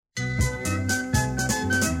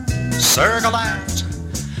circle left.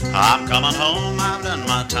 I'm coming home, I've done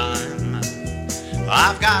my time.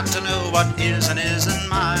 I've got to know what is and isn't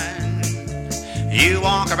mine. You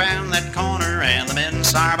walk around that corner and the men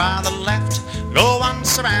start by the left. Go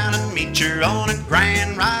once around and meet your own and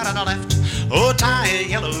grand right on the left. Oh, tie a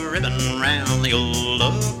yellow ribbon round the old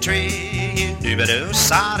oak tree. You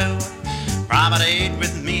do-ba-do-sa-do. Promenade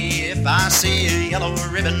with me if I see a yellow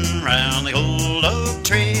ribbon round the old oak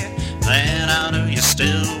tree. Then I know you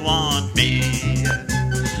still want me.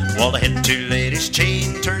 Well, the hit two ladies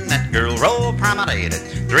chain, turn that girl, roll, promenade it.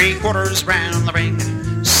 3/4 round the ring,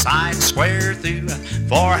 side square through.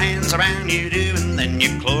 4 hands around you do, and then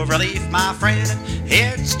you clover leaf, my friend.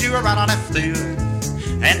 Heads do a right or left through,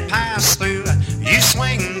 and pass through. You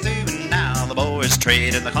swing through, and now the boys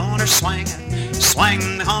trade in the corner swing.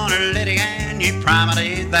 Swing the corner, lady, and you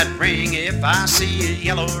promenade that ring. If I see a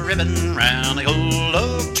yellow ribbon round the old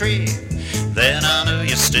oak tree, then I know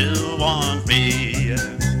you still want me.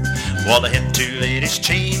 Well, the hit two ladies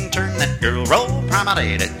chain, turn that girl, roll,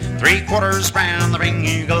 promenade it. 3/4 round the ring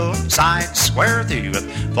you go, side square through.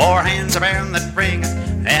 4 hands around that ring,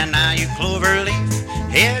 and now you clover leaf.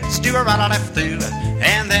 Heads do a right or left through,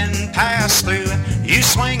 and then pass through. You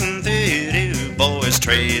swing through, do boys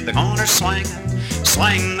trade the corner swing.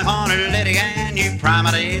 Swing the corner, lady, and you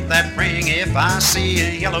promenade that ring. If I see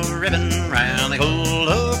a yellow ribbon round the old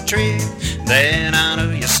oak tree, then I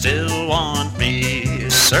know you still want me.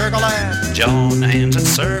 Circle left, join hands and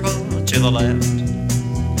circle to the left.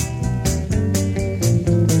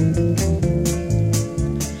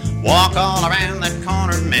 Walk all around that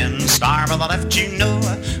corner, men star by the left, you know.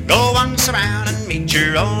 Go once around and meet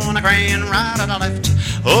your own a grand right on the left.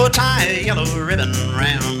 Oh, tie a yellow ribbon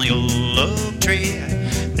round the old oak tree.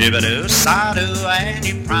 Do-ba-do-sa-do, and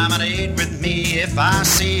you promenade with me. If I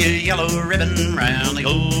see a yellow ribbon round the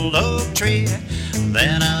old oak tree,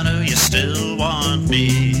 then I know you still want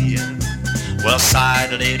me. Well,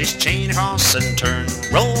 side ladies chain across and turn,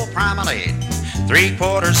 roll, promenade.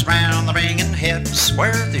 3/4 round the ring and hips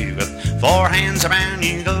square through. 4 hands around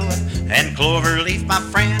you go, and clover leaf, my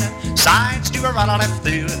friend. Sides do a right or left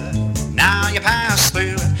through. Now you pass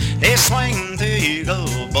through. They swing through you go,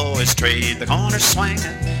 boys trade the corner swing.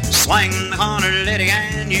 Swing the corner, lady,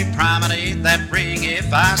 and you promenade that ring.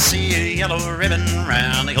 If I see a yellow ribbon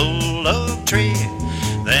round the old oak tree,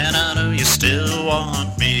 then I know you still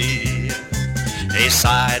want me. A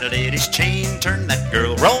side ladies chain, turn that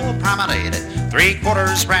girl, roll, promenade it.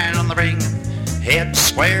 3/4 round the ring, head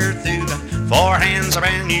square through. 4 hands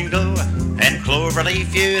around you go, and clover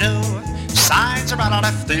leaf you know. Sides are right or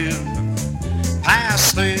left through,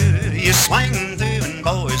 pass through. You swing through, and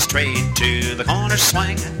boys trade to the corner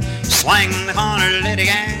swing. Swing the corner, lady,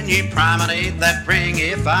 and you promenade that ring.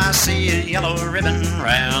 If I see a yellow ribbon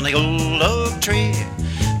round the old oak tree,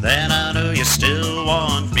 then I know you still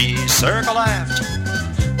want me. Circle left,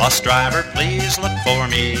 bus driver, please look for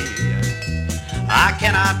me. I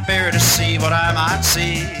cannot bear to see what I might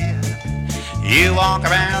see. You walk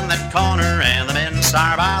around that corner and the men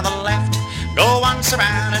star by the left. Go once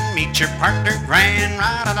around and meet your partner, grand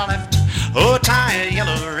right on the left. Oh, tie a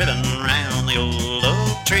yellow ribbon round the old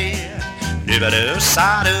oak tree.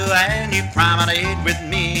 Do-ba-do-sa-do, and you promenade with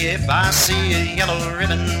me. If I see a yellow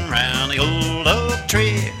ribbon round the old oak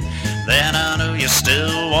tree, then I know you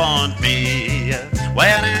still want me.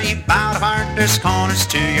 Well, now you bow to partners, corners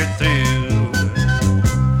till you're through.